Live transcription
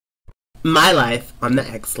My life on the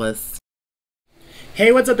X list.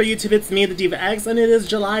 Hey, what's up there, YouTube? It's me, the Diva X, and it is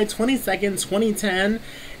July 22nd, 2010,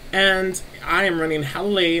 and I am running hella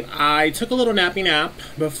late. I took a little nappy nap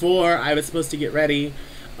before I was supposed to get ready,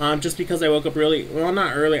 just because I woke up really, well,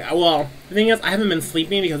 not early. Well, the thing is, I haven't been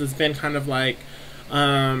sleeping because it's been kind of like,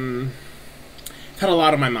 had a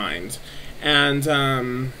lot on my mind,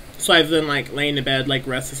 and, so I've been, like, laying in bed, like,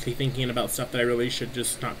 restlessly thinking about stuff that I really should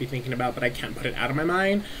just not be thinking about, but I can't put it out of my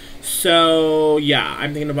mind. So, yeah,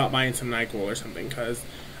 I'm thinking about buying some NyQuil or something, because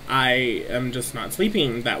I am just not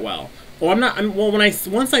sleeping that well. Well,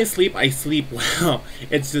 once I sleep well.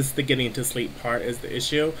 It's just the getting to sleep part is the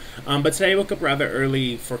issue. But today I woke up rather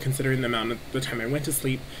early for considering the amount of the time I went to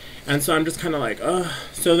sleep. And so I'm just kind of like, ugh.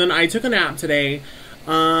 So then I took a nap today,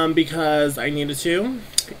 because I needed to.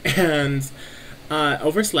 And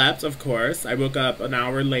overslept, of course. I woke up an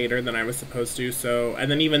hour later than I was supposed to, so,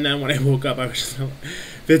 and then even then when I woke up, I was just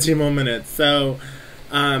 15 more minutes, so,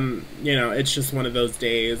 you know, it's just one of those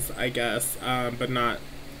days, I guess, but not,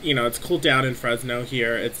 you know, it's cooled down in Fresno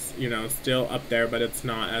here. It's, you know, still up there, but it's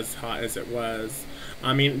not as hot as it was.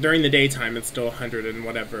 I mean, during the daytime, it's still 100 and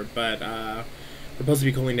whatever, but, we're supposed to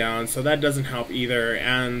be cooling down, so that doesn't help either,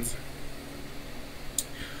 and,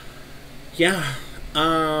 yeah. What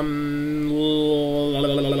am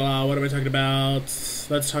I talking about?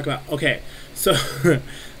 Let's talk about, okay, so,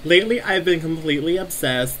 lately I've been completely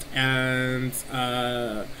obsessed, and,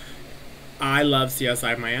 I love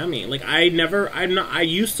CSI Miami. Like, I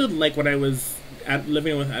used to, like, when I was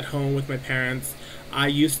living at home with my parents, I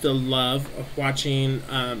used to love watching,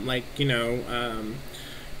 like, you know,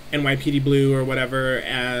 NYPD Blue or whatever,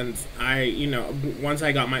 and I, you know, once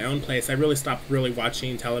I got my own place, I really stopped really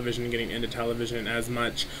watching television and getting into television as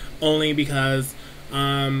much, only because,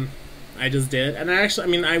 I just did, and I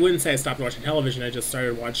mean, I wouldn't say I stopped watching television, I just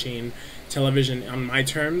started watching television on my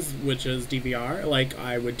terms, which is DVR. Like,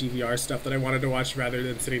 I would DVR stuff that I wanted to watch rather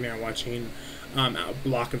than sitting there watching, a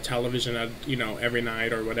block of television, you know, every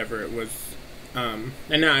night or whatever it was, and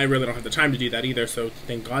now I really don't have the time to do that either, so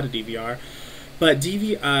thank God to DVR. But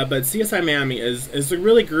CSI Miami is a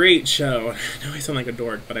really great show. I know I sound like a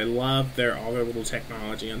dork, but I love all their little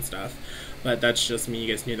technology and stuff. But that's just me.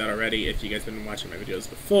 You guys knew that already. If you guys have been watching my videos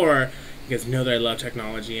before, you guys know that I love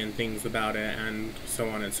technology and things about it and so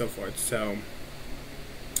on and so forth. So,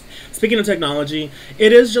 speaking of technology,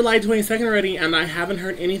 it is July 22nd already, and I haven't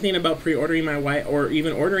heard anything about pre-ordering my white or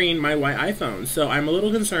even ordering my white iPhone. So I'm a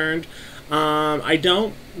little concerned. I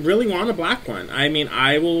don't really want a black one. I mean,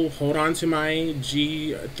 I will hold on to my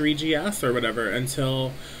 3GS or whatever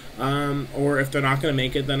until, or if they're not going to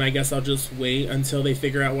make it, then I guess I'll just wait until they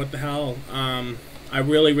figure out what the hell. I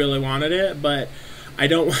really, really wanted it, but I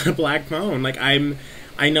don't want a black phone. Like, I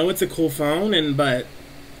know it's a cool phone, but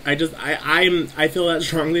I feel that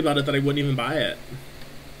strongly about it that I wouldn't even buy it.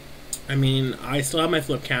 I mean, I still have my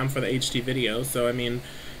flip cam for the HD video, so I mean,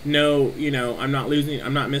 no, you know, I'm not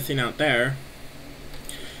missing out there.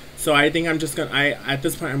 So I think I'm just gonna, at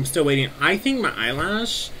this point, I'm still waiting. I think my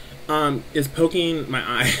eyelash, is poking my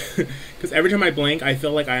eye. Because every time I blink, I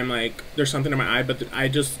feel like I'm like, there's something in my eye, but I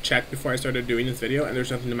just checked before I started doing this video, and there's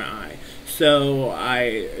something in my eye. So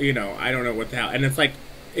you know, I don't know what the hell. And it's like,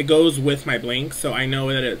 it goes with my blink, so I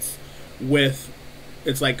know that it's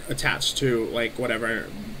like attached to, like, whatever,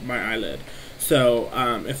 my eyelid. So,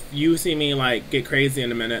 if you see me, like, get crazy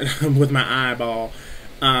in a minute with my eyeball,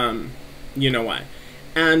 you know why.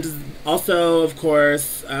 And also, of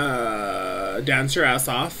course, Dance Your Ass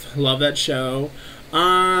Off. Love that show.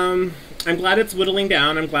 I'm glad it's whittling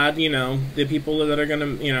down. I'm glad, you know, the people that are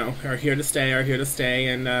gonna, you know, are here to stay,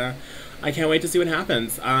 and, I can't wait to see what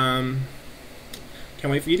happens. Can't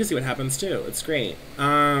wait for you to see what happens, too. It's great.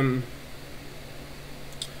 What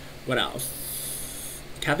else?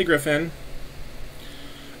 Kathy Griffin.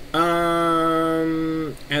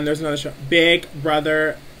 And there's another show, Big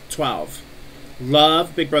Brother 12.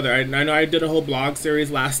 Love Big Brother. I know I did a whole blog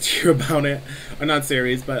series last year about it. Or not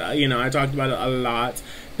series, but, you know, I talked about it a lot.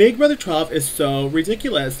 Big Brother 12 is so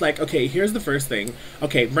ridiculous. Like, okay, here's the first thing.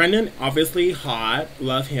 Okay, Brendan, obviously hot.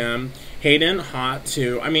 Love him. Hayden, hot,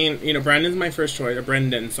 too. I mean, you know, Brendan's my first choice.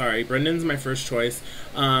 Brendan's my first choice.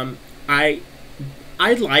 I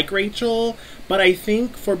like Rachel, but I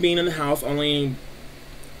think for being in the house only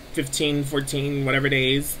 15, 14, whatever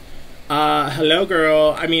days. Hello,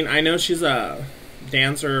 girl. I mean, I know she's a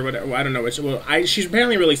dancer or whatever. Well, I don't know which. Well, she's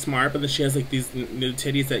apparently really smart, but then she has, like, these new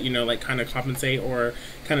titties that, you know, like, kind of compensate or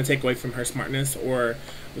kind of take away from her smartness or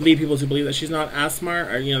lead people to believe that she's not as smart.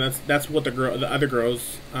 Or, you know, that's what the other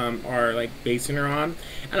girls are, like, basing her on.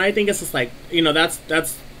 And I think it's just like, you know, that's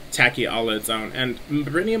tacky all its own. And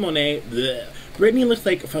Brittany and Monet, bleh. Britney looks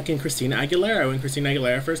like fucking Christina Aguilera when Christina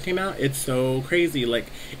Aguilera first came out. It's so crazy. Like,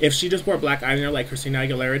 if she just wore black eyeliner like Christina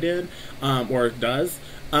Aguilera did, or does,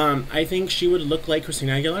 I think she would look like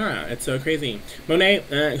Christina Aguilera. It's so crazy.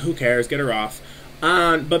 Monet, who cares? Get her off.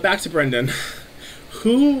 But back to Brendan.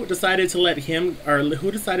 Who decided to let him, or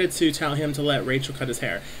who decided to tell him to let Rachel cut his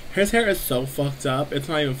hair? His hair is so fucked up. It's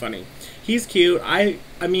not even funny. He's cute. I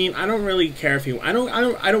mean, I don't really care if he. I don't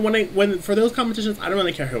want to. When for those competitions, I don't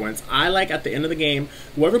really care who wins. I like at the end of the game,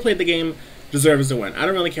 whoever played the game deserves to win. I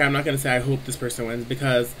don't really care. I'm not gonna say I hope this person wins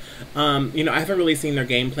because, you know, I haven't really seen their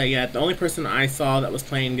gameplay yet. The only person I saw that was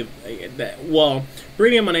playing well,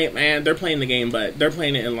 Britney and Monet, man, they're playing the game, but they're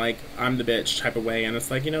playing it in like I'm the bitch type of way, and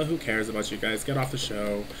it's like, you know, who cares about you guys? Get off the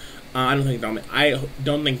show. I don't think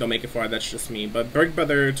they'll make it far. That's just me. But Big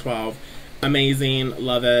Brother 12, amazing,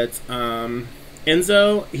 love it.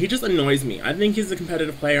 Enzo, he just annoys me. I think he's a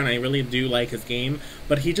competitive player, and I really do like his game,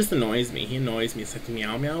 but he just annoys me. He annoys me. It's like,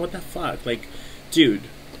 meow, meow, what the fuck? Like, dude,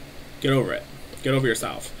 get over it. Get over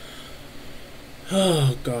yourself.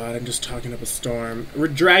 Oh, God, I'm just talking up a storm.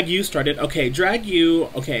 Drag U started. Okay, Drag U,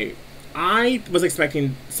 okay, I was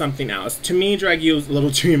expecting something else. To me, Drag U is a little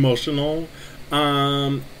too emotional.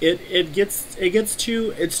 It's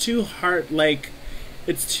too hard, like,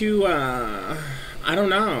 it's too, I don't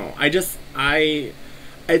know.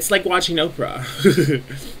 It's like watching Oprah.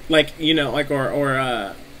 Like, you know, like,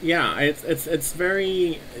 yeah, it's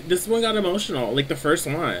very, this one got emotional, like the first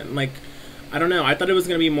one. Like, I don't know, I thought it was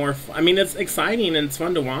going to be more, I mean, it's exciting and it's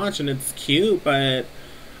fun to watch and it's cute, but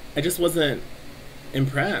I just wasn't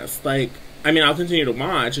impressed. Like, I mean, I'll continue to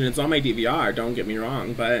watch and it's on my DVR, don't get me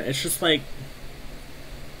wrong, but it's just like,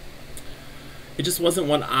 it just wasn't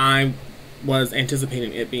what I was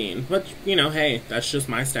anticipating it being. But, you know, hey, that's just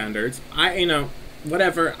my standards. You know,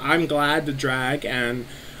 whatever. I'm glad the drag and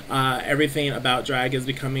everything about drag is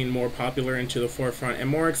becoming more popular and to the forefront and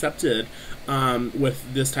more accepted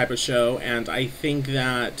with this type of show. And I think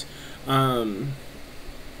that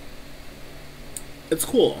it's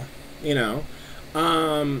cool, you know.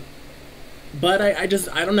 But I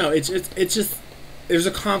don't know. It's just there's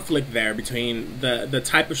a conflict there between the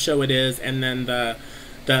type of show it is and then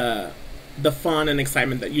the fun and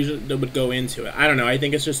excitement that would go into it. I don't know. I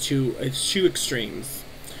think it's just two extremes,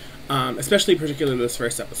 especially particularly this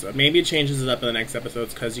first episode. Maybe it changes it up in the next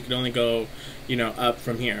episodes because you can only go, you know, up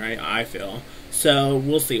from here. I feel so.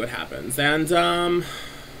 We'll see what happens. And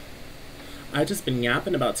I've just been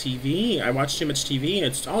yapping about TV. I watch too much TV.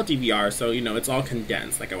 It's all DVR, so you know it's all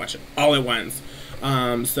condensed. Like I watch it all at once,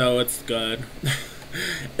 so it's good.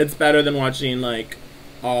 It's better than watching like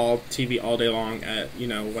all TV all day long at, you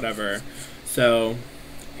know, whatever. So,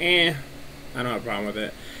 I don't have a problem with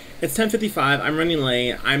it. It's 10:55. I'm running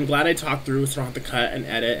late. I'm glad I talked through so I don't have to cut and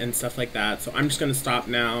edit and stuff like that. So I'm just going to stop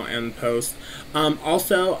now and post.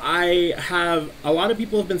 Also, I have a lot of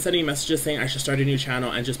people have been sending me messages saying I should start a new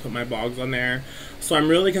channel and just put my blogs on there. So I'm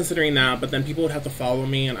really considering that, but then people would have to follow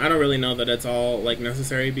me, and I don't really know that it's all like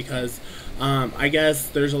necessary because I guess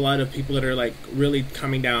there's a lot of people that are like really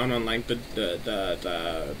coming down on like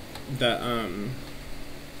the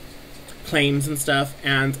claims and stuff,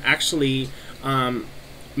 and actually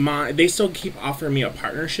they still keep offering me a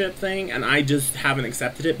partnership thing, and I just haven't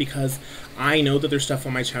accepted it because I know that there's stuff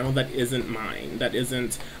on my channel that isn't mine, that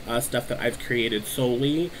isn't stuff that I've created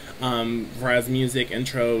solely, whereas music,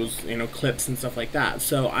 intros, you know, clips and stuff like that.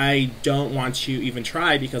 So I don't want to even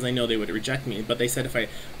try because I know they would reject me. But they said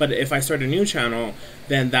if I start a new channel,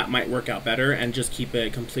 then that might work out better and just keep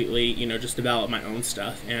it completely, you know, just develop my own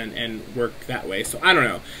stuff and work that way. So I don't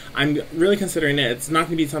know. I'm really considering it. It's not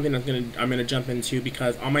going to be something I'm gonna jump into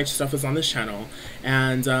because all my stuff is on this channel,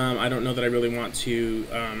 and I don't know that I really want to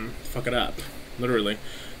fuck it up, literally.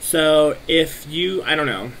 So if you, I don't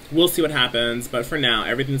know, we'll see what happens, but for now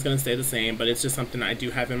everything's gonna stay the same, but it's just something I do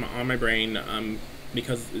have on my brain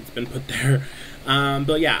because it's been put there.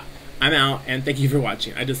 But yeah, I'm out, and thank you for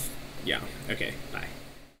watching. Yeah, okay, bye.